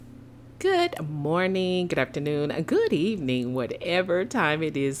Good morning, good afternoon, good evening, whatever time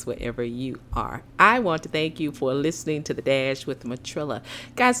it is, wherever you are. I want to thank you for listening to The Dash with Matrilla.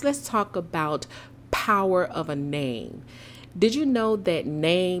 Guys, let's talk about power of a name. Did you know that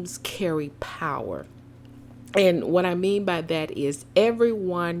names carry power? And what I mean by that is every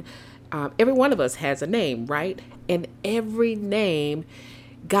one of us has a name, right? And every name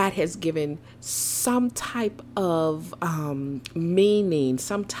God has given some type of meaning,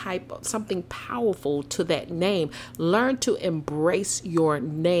 something powerful to that name. Learn to embrace your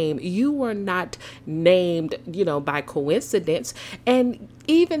name. You were not named, by coincidence. And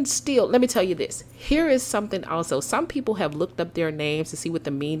even still, let me tell you this. Here is something also. Some people have looked up their names to see what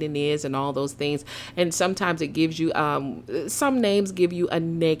the meaning is and all those things. And sometimes it gives you, some names give you a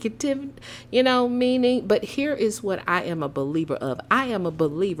negative, meaning. But here is what I am a believer of. I am a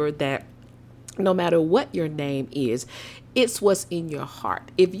believer that no matter what your name is, it's what's in your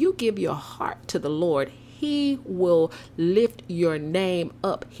heart. If you give your heart to the Lord, He will lift your name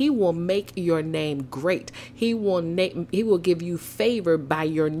up. He will make your name great. He will give you favor by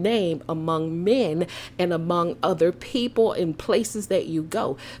your name among men and among other people in places that you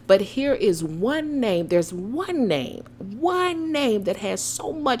go. But here is one name. There's one name that has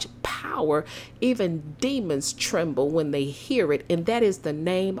so much power, even demons tremble when they hear it, and that is the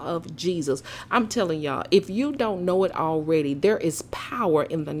name of Jesus. I'm telling y'all, if you don't know it already, there is power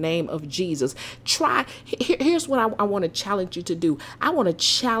in the name of Jesus. Here's what I want to challenge you to do. I want to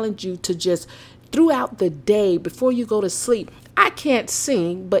challenge you to just throughout the day before you go to sleep. I can't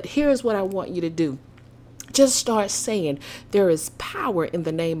sing, but here's what I want you to do. Just start saying there is power in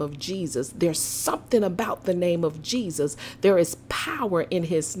the name of Jesus. There's something about the name of Jesus. There is power in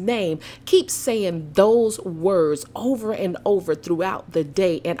His name. Keep saying those words over and over throughout the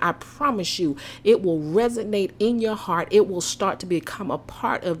day. And I promise you, it will resonate in your heart. It will start to become a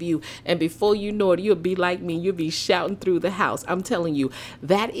part of you. And before you know it, you'll be like me. You'll be shouting through the house. I'm telling you,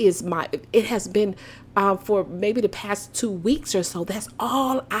 it has been for maybe the past 2 weeks or so. That's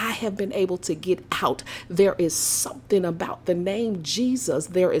all I have been able to get out. There is something about the name Jesus.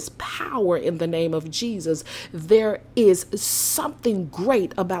 There is power in the name of Jesus. There is something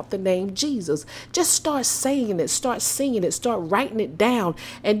great about the name Jesus. Just start saying it, start singing it, start writing it down,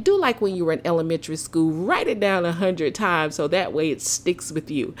 and do like when you were in elementary school. Write it down 100 times so that way it sticks with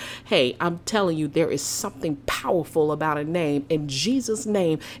you. Hey, I'm telling you, there is something powerful about a name, and Jesus'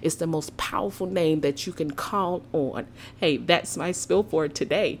 name is the most powerful name that you can call on. Hey, that's my spill for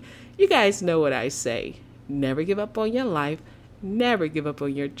today. You guys know what I say. Never give up on your life. Never give up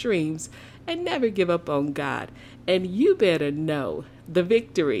on your dreams. And never give up on God. And you better know the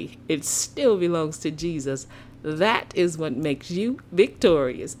victory, it still belongs to Jesus. That is what makes you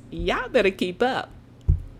victorious. Y'all better keep up.